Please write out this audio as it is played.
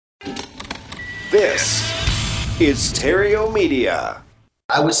This is Stereo Media.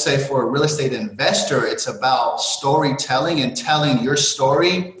 I would say for a real estate investor, it's about storytelling and telling your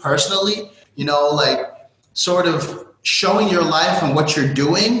story personally, like sort of showing your life and what you're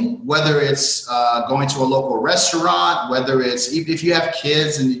doing, whether it's going to a local restaurant, whether it's if you have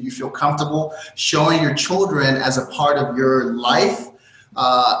kids and you feel comfortable, showing your children as a part of your life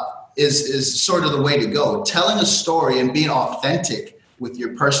is sort of the way to go. Telling a story and being authentic with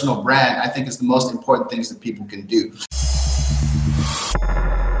your personal brand, I think is the most important things that people can do.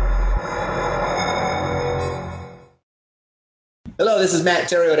 Hello, this is Matt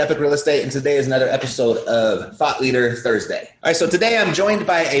Terrio at Epic Real Estate, and today is another episode of Thought Leader Thursday. All right, so today I'm joined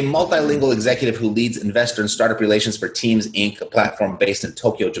by a multilingual executive who leads investor and startup relations for Teams, Inc., a platform based in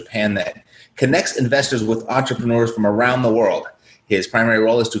Tokyo, Japan that connects investors with entrepreneurs from around the world. His primary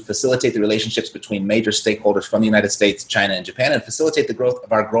role is to facilitate the relationships between major stakeholders from the United States, China, and Japan, and facilitate the growth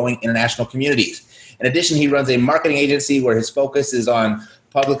of our growing international communities. In addition, he runs a marketing agency where his focus is on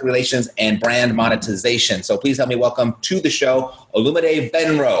public relations and brand monetization. So please help me welcome to the show, Olumide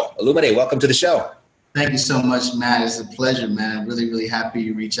Gbenro. Olumide, welcome to the show. Thank you so much, Matt. It's a pleasure, man. I'm really, really happy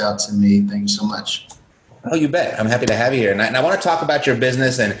you reached out to me. Thank you so much. Oh, you bet. I'm happy to have you here. And I want to talk about your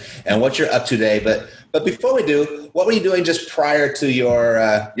business and what you're up to today. But before we do, what were you doing just prior to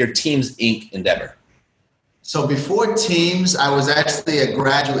your Teams, Inc. endeavor? So before Teams, I was actually a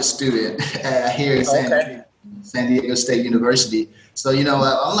graduate student here in San Diego State University. So,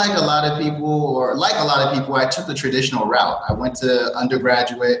 unlike a lot of people, I took the traditional route. I went to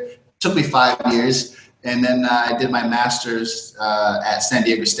undergraduate, took me 5 years, and then I did my master's at San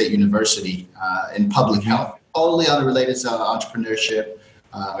Diego State University in public health, totally unrelated to entrepreneurship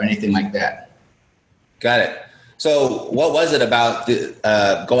or anything like that. Got it. So what was it about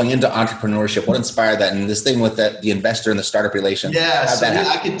going into entrepreneurship? What inspired that? And this thing with the investor and the startup relations? Yeah, so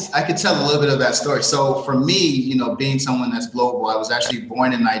I could tell a little bit of that story. So for me, being someone that's global, I was actually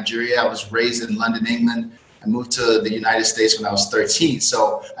born in Nigeria. I was raised in London, England. I moved to the United States when I was 13.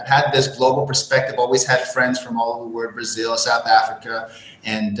 So I've had this global perspective, always had friends from all over the world, Brazil, South Africa.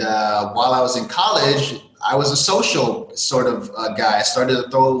 And while I was in college, I was a social sort of guy. I started to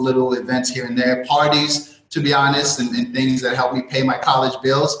throw little events here and there, parties, to be honest, and things that helped me pay my college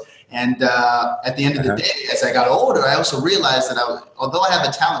bills. And at the end of the day, as I got older, I also realized that although I have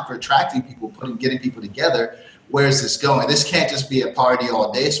a talent for attracting people, getting people together, where is this going? This can't just be a party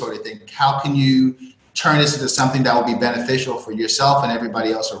all day sort of thing. How can you turn this into something that will be beneficial for yourself and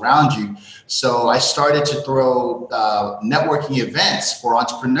everybody else around you? So I started to throw networking events for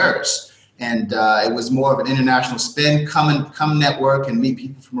entrepreneurs. And it was more of an international spin, come network and meet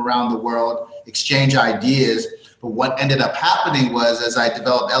people from around the world, exchange ideas. But what ended up happening was, as I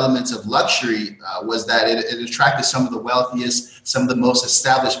developed elements of luxury, was that it attracted some of the wealthiest, some of the most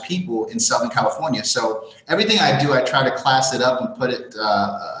established people in Southern California. So everything I do, I try to class it up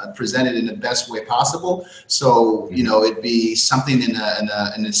and present it in the best way possible. So, it'd be something in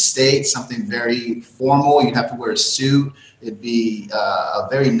an estate, something very formal. You'd have to wear a suit. It'd be a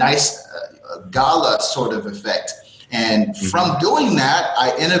very nice gala sort of effect. And from doing that,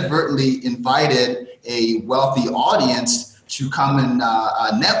 I inadvertently invited a wealthy audience to come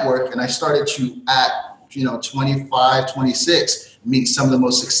and network. And I started to, at 25, 26, meet some of the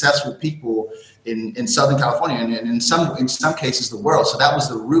most successful people in Southern California and in some cases the world. So that was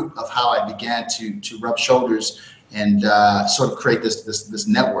the root of how I began to rub shoulders and sort of create this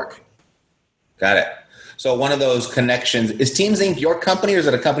network. Got it. So one of those connections, is Teams Inc. your company or is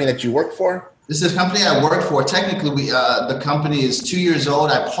it a company that you work for? This is a company I work for. Technically, the company is 2 years old.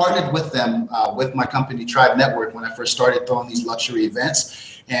 I partnered with them, with my company, Tribe Network, when I first started throwing these luxury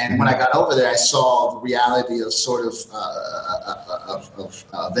events. And when I got over there, I saw the reality of sort of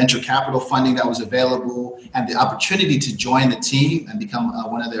venture capital funding that was available, and the opportunity to join the team and become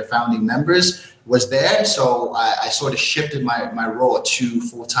one of their founding members was there. So I sort of shifted my role to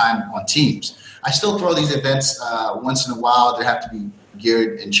full-time on Teams. I still throw these events once in a while. They have to be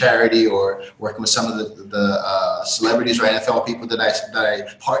geared in charity or working with some of the celebrities or NFL people that I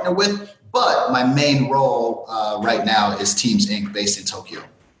partner with. But my main role right now is Teams Inc. based in Tokyo.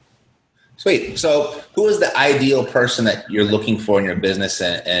 Sweet. So who is the ideal person that you're looking for in your business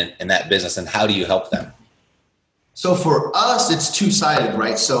and in that business, and how do you help them? So for us, it's two-sided,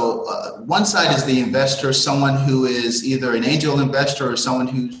 right? So one side is the investor, someone who is either an angel investor or someone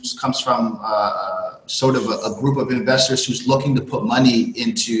who comes from sort of a group of investors who's looking to put money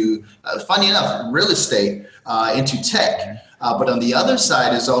into, funny enough, real estate, into tech. But on the other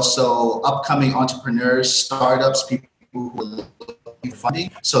side is also upcoming entrepreneurs, startups, people who are looking for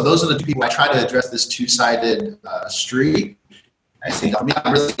funding. So those are the two people I try to address this two-sided street. I see. For me,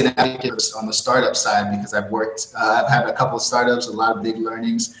 I'm really an advocate on the startup side because I've had a couple of startups, a lot of big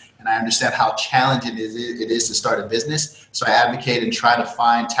learnings, and I understand how challenging it is to start a business. So I advocate and try to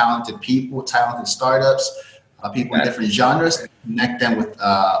find talented people, talented startups, people in different genres, and connect them with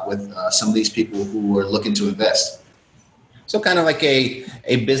some of these people who are looking to invest. So kind of like a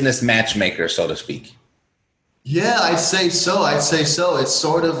business matchmaker, so to speak. Yeah, I'd say so. It's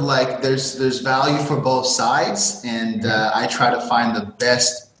sort of like there's value for both sides, and I try to find the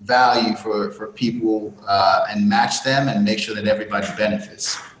best value for people and match them and make sure that everybody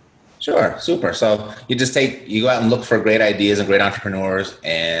benefits. Sure, super. So you go out and look for great ideas and great entrepreneurs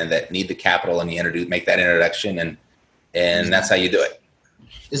and that need the capital, and you make that introduction, and that's how you do it.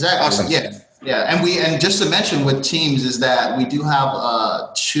 Exactly. Awesome. Yeah. And just to mention with teams is that we do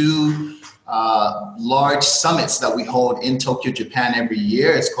have two large summits that we hold in Tokyo, Japan every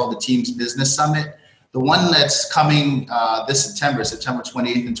year. It's called the Teams Business Summit. The one that's coming this September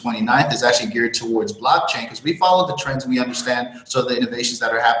 28th and 29th, is actually geared towards blockchain because we follow the trends and we understand so the innovations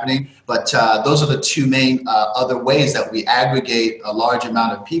that are happening. But those are the two main other ways that we aggregate a large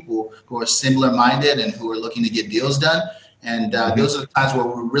amount of people who are similar minded and who are looking to get deals done. And those are the times where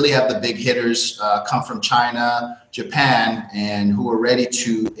we really have the big hitters come from China, Japan, and who are ready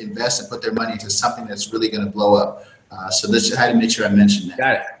to invest and put their money into something that's really going to blow up. So I had to make sure I mentioned that.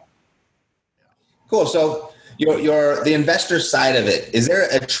 Got it. Cool. So you're the investor side of it. Is there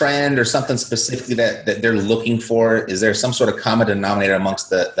a trend or something specifically that they're looking for? Is there some sort of common denominator amongst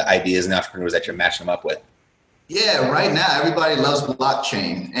the ideas and entrepreneurs that you're matching them up with? Yeah, right now everybody loves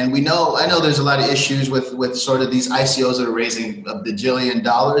blockchain, and I know there's a lot of issues with sort of these ICOs that are raising $1 bajillion,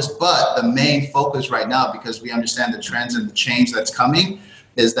 but the main focus right now, because we understand the trends and the change that's coming,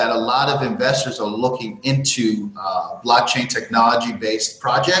 is that a lot of investors are looking into blockchain technology-based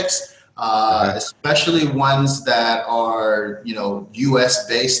projects, especially ones that are U.S.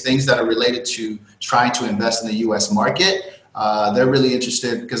 based, things that are related to trying to invest in the U.S. market. They're really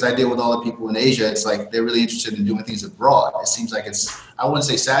interested because I deal with all the people in Asia. It's like they're really interested in doing things abroad. It seems like I wouldn't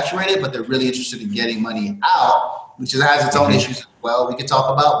say saturated, but they're really interested in getting money out, which has its own issues as well we could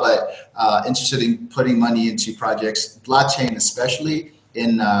talk about, but interested in putting money into projects, blockchain especially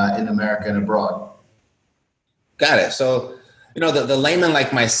in America and abroad. Got it. So, the layman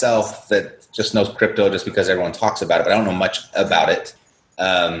like myself that just knows crypto just because everyone talks about it, but I don't know much about it.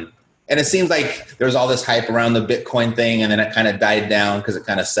 And it seems like there was all this hype around the Bitcoin thing, and then it kind of died down because it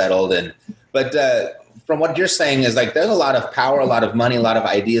kind of settled. But from what you're saying is like there's a lot of power, a lot of money, a lot of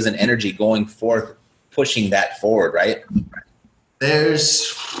ideas and energy going forth, pushing that forward, right?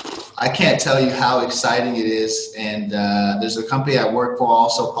 I can't tell you how exciting it is. And there's a company I work for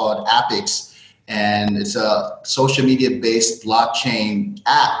also called Apix, and it's a social media based blockchain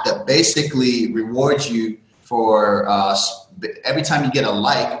app that basically rewards you for every time you get a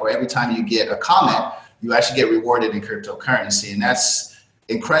like or every time you get a comment, you actually get rewarded in cryptocurrency. And that's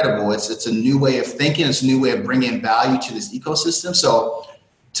incredible. It's a new way of thinking. It's a new way of bringing value to this ecosystem. So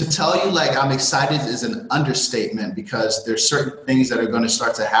to tell you like I'm excited is an understatement because there's certain things that are going to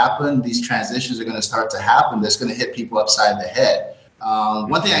start to happen. These transitions are going to start to happen. That's going to hit people upside the head.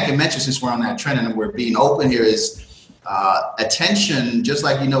 One thing I can mention since we're on that trend and we're being open here is attention, just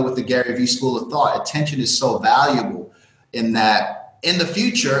like with the Gary Vee School of Thought, attention is so valuable in that in the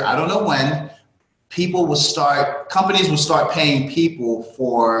future, I don't know when, companies will start paying people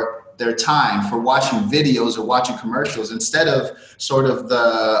for their time for watching videos or watching commercials instead of sort of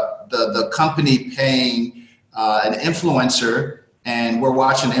the company paying an influencer and we're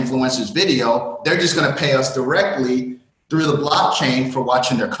watching the influencer's video. They're just going to pay us directly through the blockchain for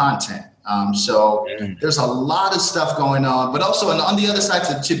watching their content. So there's a lot of stuff going on, but also on the other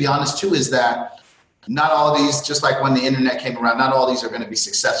side, to be honest too, is that not all these, just like when the internet came around, not all these are going to be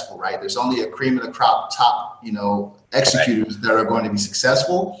successful, right? There's only a cream of the crop top, executors that are going to be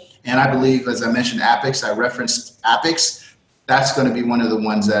successful. And I believe, as I mentioned, Apix, I referenced Apix. That's going to be one of the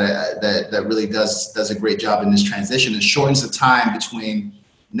ones that really does a great job in this transition and shortens the time between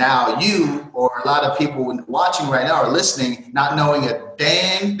now you or a lot of people watching right now or listening, not knowing a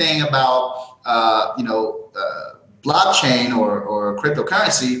dang thing about, blockchain or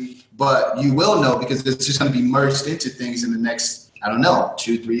cryptocurrency. But you will know because it's just going to be merged into things in the next,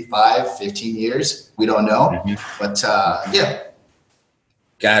 2, 3, 5, 15 years. We don't know. But yeah.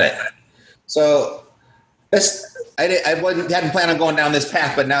 Got it. So I hadn't planned on going down this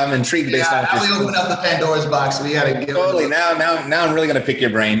path, but now I'm intrigued based on this. Now we open up the Pandora's box. We got to get totally. Now I'm really going to pick your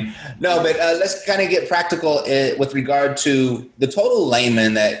brain. No, but let's kind of get practical with regard to the total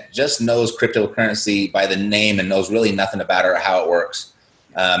layman that just knows cryptocurrency by the name and knows really nothing about it or how it works.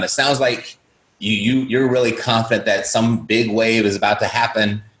 It sounds like you're really confident that some big wave is about to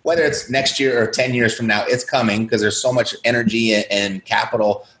happen, whether it's next year or 10 years from now. It's coming because there's so much energy and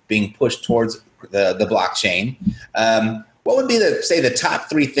capital being pushed towards the blockchain. What would be the top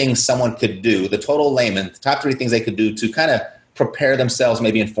 3 things someone could do, the total layman, the top 3 things they could do to kind of prepare themselves,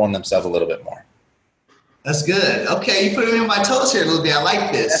 maybe inform themselves a little bit more? That's good. Okay, you put me on my toes here a little bit. I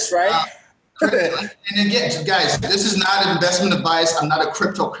like this. That's right. And again, guys, this is not investment advice. I'm not a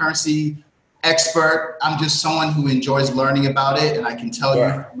cryptocurrency expert. I'm just someone who enjoys learning about it, and I can tell you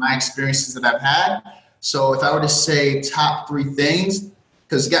from my experiences that I've had. So if I were to say top 3 things,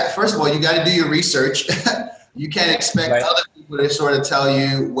 because first of all, you got to do your research. You can't expect other people to sort of tell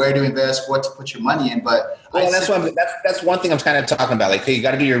you where to invest, what to put your money in. But that's one thing I'm kind of talking about. Like, hey, you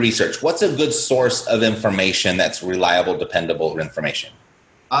got to do your research. What's a good source of information that's reliable, dependable information?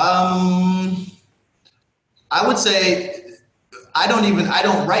 I would say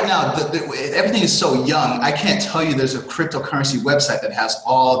right now, everything is so young. I can't tell you there's a cryptocurrency website that has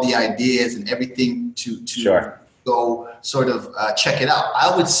all the ideas and everything to go sort of check it out.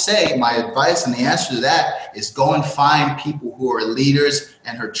 I would say my advice and the answer to that is go and find people who are leaders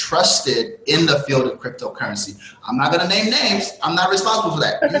and are trusted in the field of cryptocurrency. I'm not going to name names. I'm not responsible for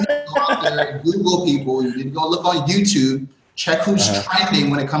that. You need to go out there, Google people. You need to go look on YouTube, check who's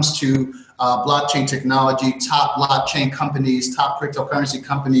trending when it comes to blockchain technology, top blockchain companies, top cryptocurrency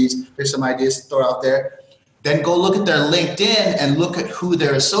companies. Here's some ideas to throw out there. Then go look at their LinkedIn and look at who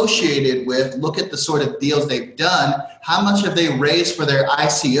they're associated with. Look at the sort of deals they've done. How much have they raised for their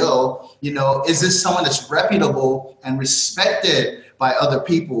ICO? Is this someone that's reputable and respected by other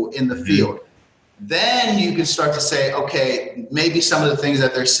people in the field? Then you can start to say, okay, maybe some of the things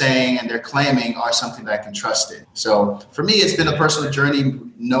that they're saying and they're claiming are something that I can trust in. So for me, it's been a personal journey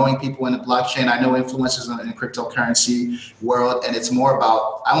knowing people in the blockchain. I know influencers in the cryptocurrency world, and it's more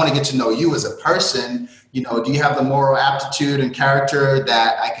about, I want to get to know you as a person. Do you have the moral aptitude and character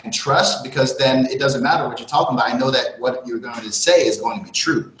that I can trust? Because then it doesn't matter what you're talking about. I know that what you're going to say is going to be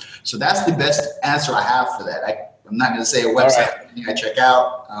true. So that's the best answer I have for that. I'm not going to say a website I check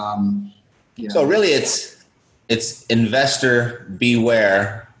out. So really it's investor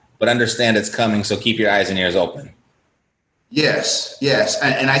beware, but understand it's coming. So keep your eyes and ears open. Yes.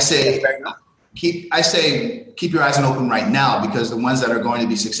 And I say, keep your eyes open right now, because the ones that are going to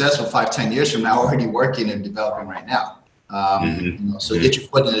be successful 5-10 years from now are already working and developing right now. So get your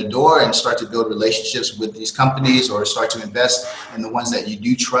foot in the door and start to build relationships with these companies, or start to invest in the ones that you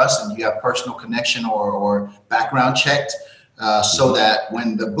do trust and you have personal connection or background checked, so that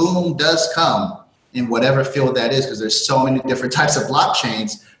when the boom does come in whatever field that is, because there's so many different types of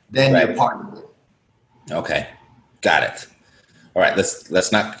blockchains, then you're part of it. Okay, got it. All right,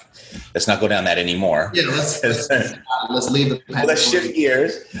 let's not go down that anymore. Yeah, let's leave the. Let's shift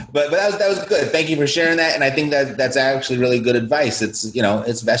gears. But that was good. Thank you for sharing that. And I think that's actually really good advice. It's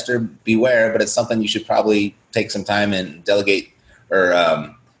it's investor beware, but it's something you should probably take some time and delegate,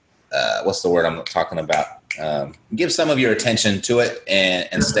 or what's the word I'm talking about? Give some of your attention to it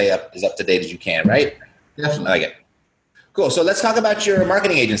and stay up to date as you can. Right? Definitely. I like it. Cool. So let's talk about your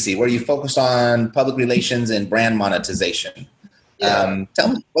marketing agency, where you focus on public relations and brand monetization. Tell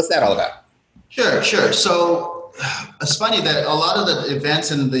me, what's that all about? Sure. So it's funny that a lot of the events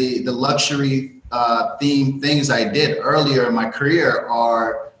and the luxury theme things I did earlier in my career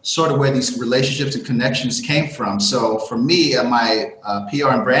are sort of where these relationships and connections came from. So for me, at my PR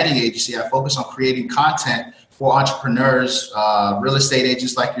and branding agency, I focus on creating content for entrepreneurs, real estate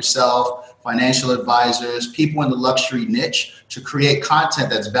agents like yourself, financial advisors, people in the luxury niche, to create content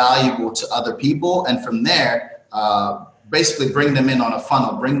that's valuable to other people. And from there, basically bring them in on a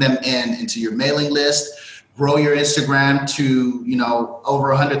funnel, bring them into your mailing list, grow your Instagram to, over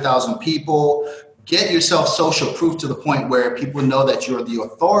 100,000 people, get yourself social proof to the point where people know that you're the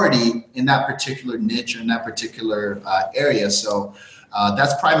authority in that particular niche or in that particular area. So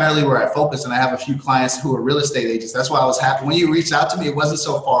that's primarily where I focus. And I have a few clients who are real estate agents. That's why I was happy when you reached out to me. It wasn't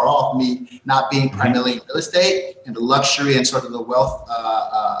so far off me not being primarily in real estate, and the luxury and sort of the wealth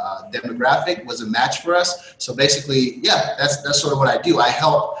demographic was a match for us. So basically, that's sort of what I do. I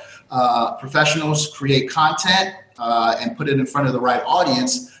help professionals create content and put it in front of the right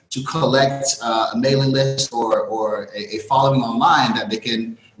audience to collect a mailing list or a following online that they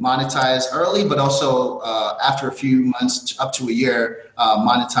can monetize early, but also after a few months up to a year,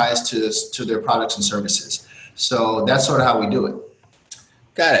 monetize to their products and services. So that's sort of how we do it.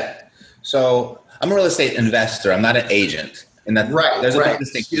 Got it. So I'm a real estate investor. I'm not an agent. And that, there's a big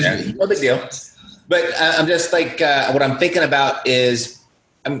distinction there. No big deal. But I'm just like, what I'm thinking about is,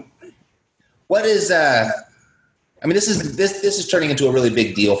 what is I mean, this is turning into a really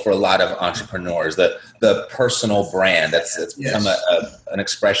big deal for a lot of entrepreneurs. The personal brand that's become an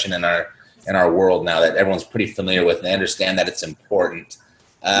expression in our world now that everyone's pretty familiar with, and they understand that it's important.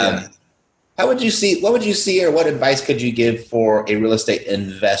 What would you see, or what advice could you give for a real estate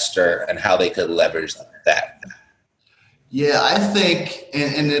investor and how they could leverage that? Yeah, I think,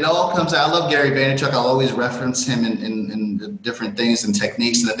 and it all comes out. I love Gary Vaynerchuk. I'll always reference him in the different things and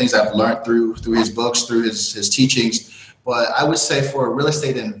techniques and the things I've learned through his books, through his teachings. But I would say for a real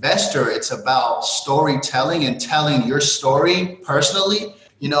estate investor, it's about storytelling and telling your story personally,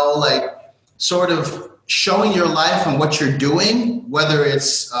 like sort of showing your life and what you're doing, whether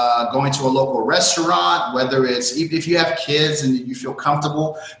it's going to a local restaurant, whether it's even if you have kids and you feel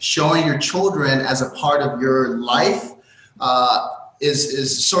comfortable, showing your children as a part of your life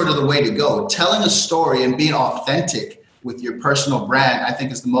is sort of the way to go. Telling a story and being authentic with your personal brand, I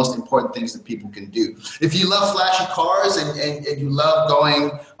think, is the most important things that people can do. If you love flashy cars and you love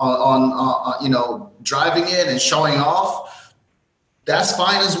going on driving it and showing off, that's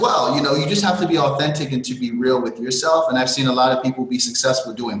fine as well. You just have to be authentic and to be real with yourself. And I've seen a lot of people be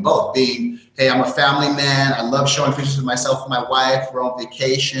successful doing both. Being, hey, I'm a family man. I love showing pictures of myself and my wife. We're on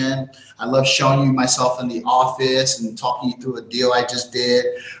vacation. I love showing you myself in the office and talking you through a deal I just did,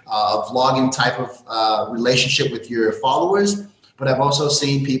 a vlogging type of relationship with your followers. But I've also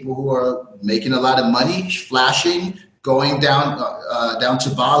seen people who are making a lot of money, flashing, going down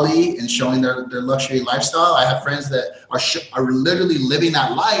to Bali and showing their luxury lifestyle. I have friends that are literally living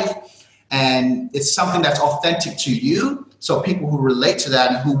that life, and it's something that's authentic to you. So people who relate to that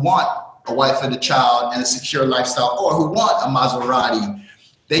and who want a wife and a child and a secure lifestyle, or who want a Maserati,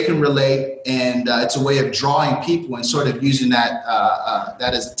 they can relate. And it's a way of drawing people and sort of using that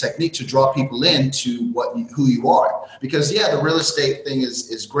as a technique to draw people into who you are. Because the real estate thing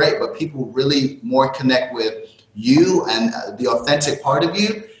is great, but people really more connect with you and the authentic part of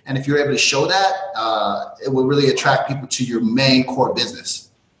you. And if you're able to show that, it will really attract people to your main core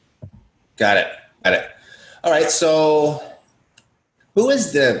business. Got it. All right. So who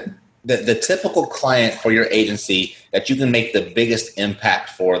is the typical client for your agency that you can make the biggest impact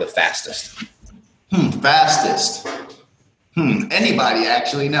for the fastest? Fastest. Anybody,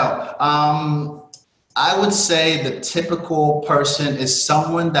 actually. No. I would say the typical person is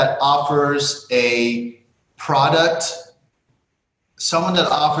someone that offers a product, someone that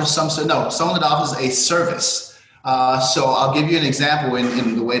offers someone that offers a service. So I'll give you an example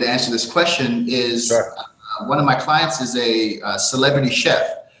in the way to answer this question is, sure. One of my clients is a celebrity chef.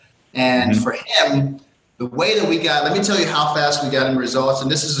 And for him, the way that let me tell you how fast we got him results.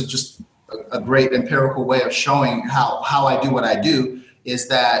 And this is just a great empirical way of showing how I do what I do, is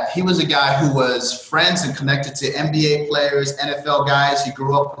that he was a guy who was friends and connected to NBA players, NFL guys. He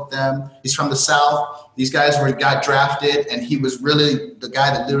grew up with them. He's from the South. These guys got drafted, and he was really the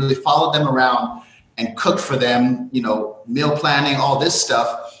guy that literally followed them around and cooked for them, meal planning, all this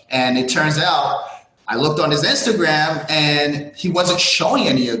stuff. And it turns out, I looked on his Instagram and he wasn't showing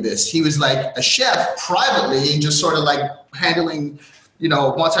any of this. He was like a chef privately, just sort of like handling,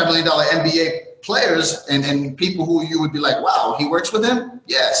 multi-million-dollar NBA players and people who you would be like, wow, he works with him?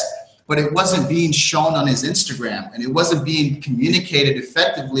 Yes. But it wasn't being shown on his Instagram, and it wasn't being communicated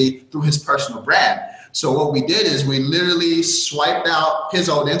effectively through his personal brand. So what we did is we literally swiped out his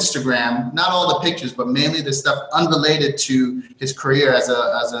old Instagram, not all the pictures, but mainly the stuff unrelated to his career as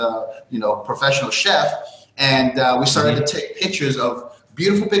a professional chef. And we started to take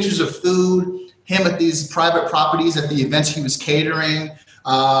beautiful pictures of food, him at these private properties, at the events he was catering,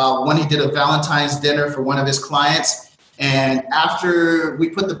 when he did a Valentine's dinner for one of his clients. And after we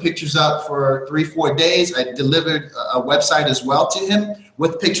put the pictures up for 3-4 days, I delivered a website as well to him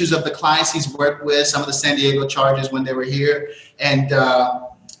with pictures of the clients he's worked with, some of the San Diego Chargers when they were here. And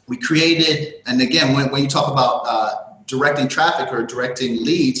we created, and again, when you talk about directing traffic or directing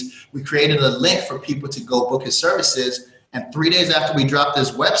leads, we created a link for people to go book his services. And 3 days after we dropped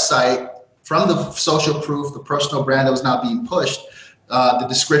this website, from the social proof, the personal brand that was now being pushed, the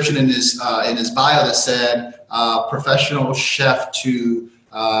description in his bio that said professional chef to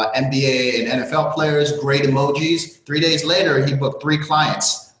NBA and NFL players, great emojis. 3 days later, he booked 3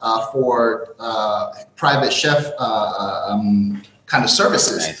 clients for private chef kind of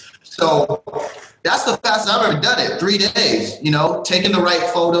services. Nice. So that's the fastest I've ever done it. 3 days, taking the right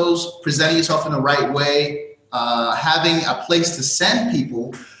photos, presenting yourself in the right way, having a place to send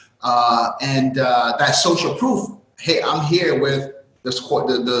people, and that social proof. Hey, I'm here with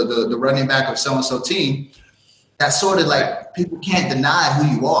the running back of so-and-so team. That's sort of like, people can't deny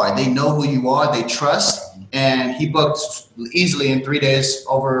who you are. They know who you are. They trust. And he booked easily in 3 days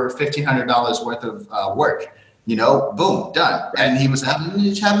over $1,500 worth of work. boom, done. Right. And he was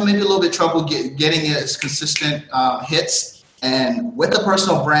having maybe a little bit of trouble getting his consistent hits. And with the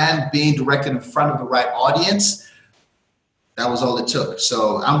personal brand being directed in front of the right audience, that was all it took.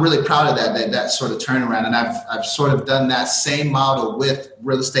 So I'm really proud of that sort of turnaround. And I've sort of done that same model with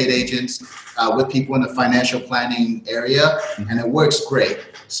real estate agents, with people in the financial planning area, and it works great.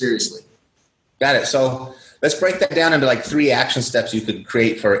 Seriously. Got it. So let's break that down into like 3 action steps you could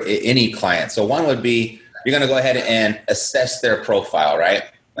create for any client. So one would be, you're going to go ahead and assess their profile, right?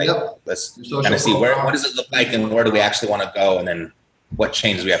 Like, let's kind of see what does it look like and where do we actually want to go, and then what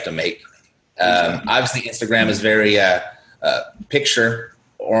changes we have to make. Obviously, Instagram is very picture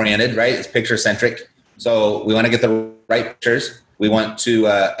oriented, right? It's picture centric. So we want to get the right pictures. We want to,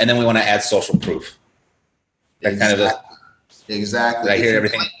 and then we want to add social proof. That Exactly. kind of Exactly. I hear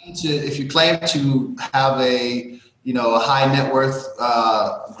everything. If you claim to have a high net worth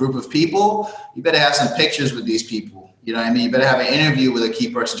group of people, you better have some pictures with these people. You know what I mean? You better have an interview with a key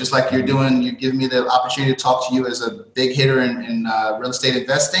person, just like you're doing. You're giving me the opportunity to talk to you as a big hitter in real estate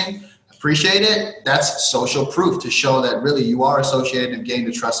investing. Appreciate it. That's social proof to show that really you are associated and gain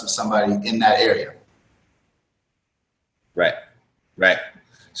the trust of somebody in that area. Right.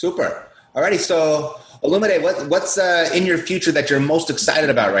 Super. Alrighty. So, Olumide, what's in your future that you're most excited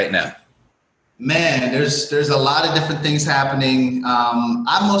about right now? Man, there's a lot of different things happening.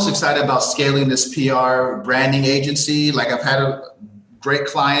 I'm most excited about scaling this PR branding agency. Like, I've had great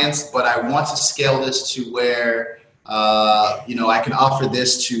clients, but I want to scale this to where, I can offer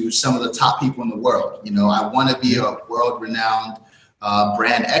this to some of the top people in the world. I want to be a world-renowned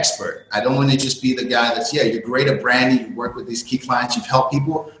brand expert. I don't want to just be the guy that's, you're great at branding, you work with these key clients, you've helped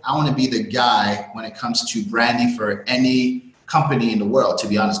people. I want to be the guy when it comes to branding for any company in the world, to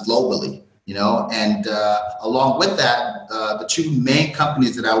be honest, globally. And along with that, the 2 main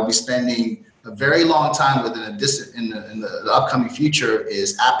companies that I will be spending a very long time with in the upcoming future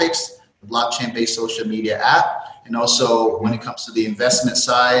is Apix, the blockchain-based social media app, and also when it comes to the investment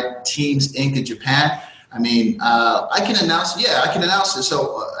side, Teams Inc. in Japan. I mean, I can announce it.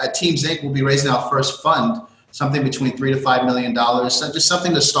 So at Teams Inc., we'll be raising our first fund, something between $3 to $5 million. So just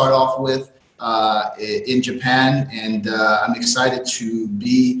something to start off with in Japan. And I'm excited to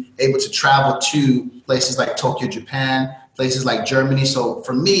be able to travel to places like Tokyo, Japan, places like Germany. So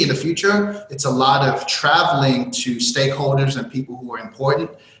for me in the future, it's a lot of traveling to stakeholders and people who are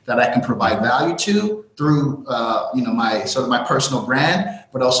important that I can provide value to through, my personal brand,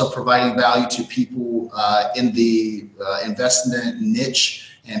 but also providing value to people in the investment niche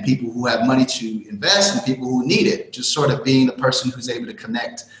and people who have money to invest and people who need it. Just sort of being the person who's able to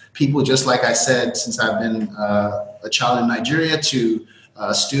connect people, just like I said, since I've been a child in Nigeria to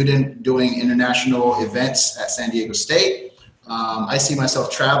a student doing international events at San Diego State. I see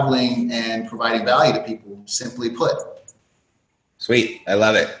myself traveling and providing value to people, simply put. Sweet. I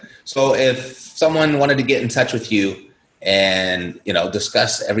love it. So if someone wanted to get in touch with you and,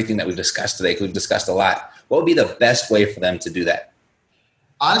 discuss everything that we've discussed today, because we've discussed a lot, what would be the best way for them to do that?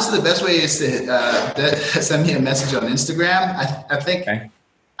 Honestly, the best way is to send me a message on Instagram. I think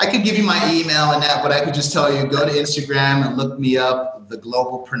I could give you my email and that, but I could just tell you, go to Instagram and look me up, The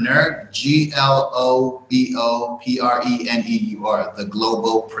Globopreneur, Globopreneur, The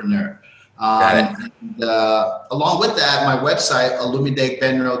Globopreneur. Along with that, my website,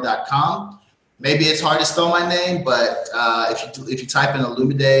 olumidegbenro.com. Maybe it's hard to spell my name, but if you type in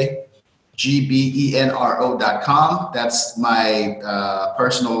Olumide, Gbenro.com, that's my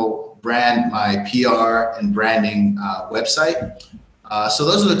personal brand, my PR and branding website. So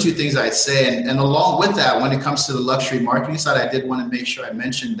those are the 2 things I'd say. And along with that, when it comes to the luxury marketing side, I did want to make sure I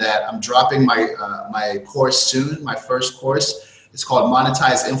mentioned that I'm dropping my course soon, my first course. It's called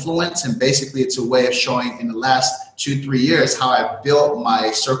Monetize Influence. And basically, it's a way of showing in the last 2-3 years how I've built my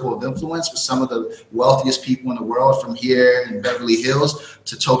circle of influence with some of the wealthiest people in the world, from here in Beverly Hills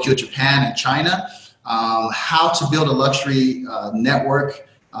to Tokyo, Japan, and China. How to build a luxury network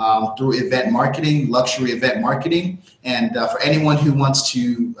through event marketing, luxury event marketing. And for anyone who wants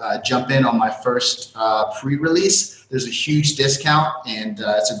to jump in on my first pre-release, there's a huge discount, and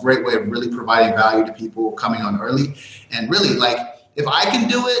it's a great way of really providing value to people coming on early. And really, like, if I can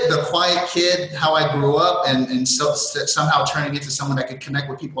do it, the quiet kid, how I grew up, and somehow turning into someone that could connect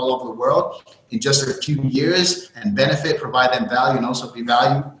with people all over the world in just a few years and benefit, provide them value, and also be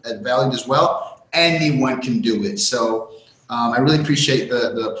valued as well, anyone can do it. So I really appreciate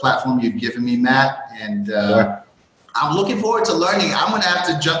the platform you've given me, Matt, and I'm looking forward to learning. I'm going to have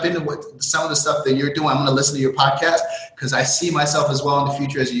to jump into some of the stuff that you're doing. I'm going to listen to your podcast because I see myself as well in the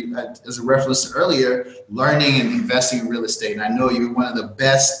future, as a reference to earlier, learning and investing in real estate. And I know you're one of the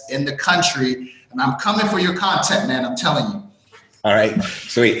best in the country And I'm coming for your content, man. I'm telling you. All right,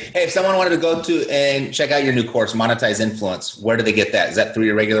 sweet. Hey, if someone wanted to go to and check out your new course, Monetize Influence, where do they get that? Is that through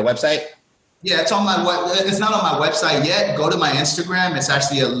your regular website? Yeah, it's on my it's not on my website yet. Go to my Instagram. It's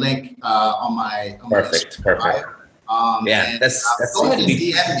actually a link on my perfect. Yeah, go ahead and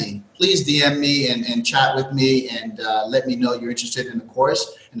DM me. Please DM me and chat with me and let me know you're interested in the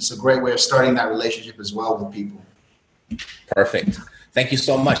course. And it's a great way of starting that relationship as well with people. Perfect. Thank you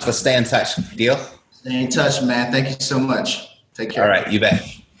so much. Let's stay in touch. Deal? Stay in touch, man. Thank you so much. Take care. All right, you bet.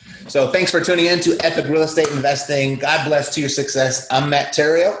 So thanks for tuning in to Epic Real Estate Investing. God bless to your success. I'm Matt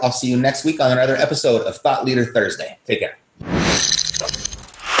Terrio. I'll see you next week on another episode of Thought Leader Thursday. Take care.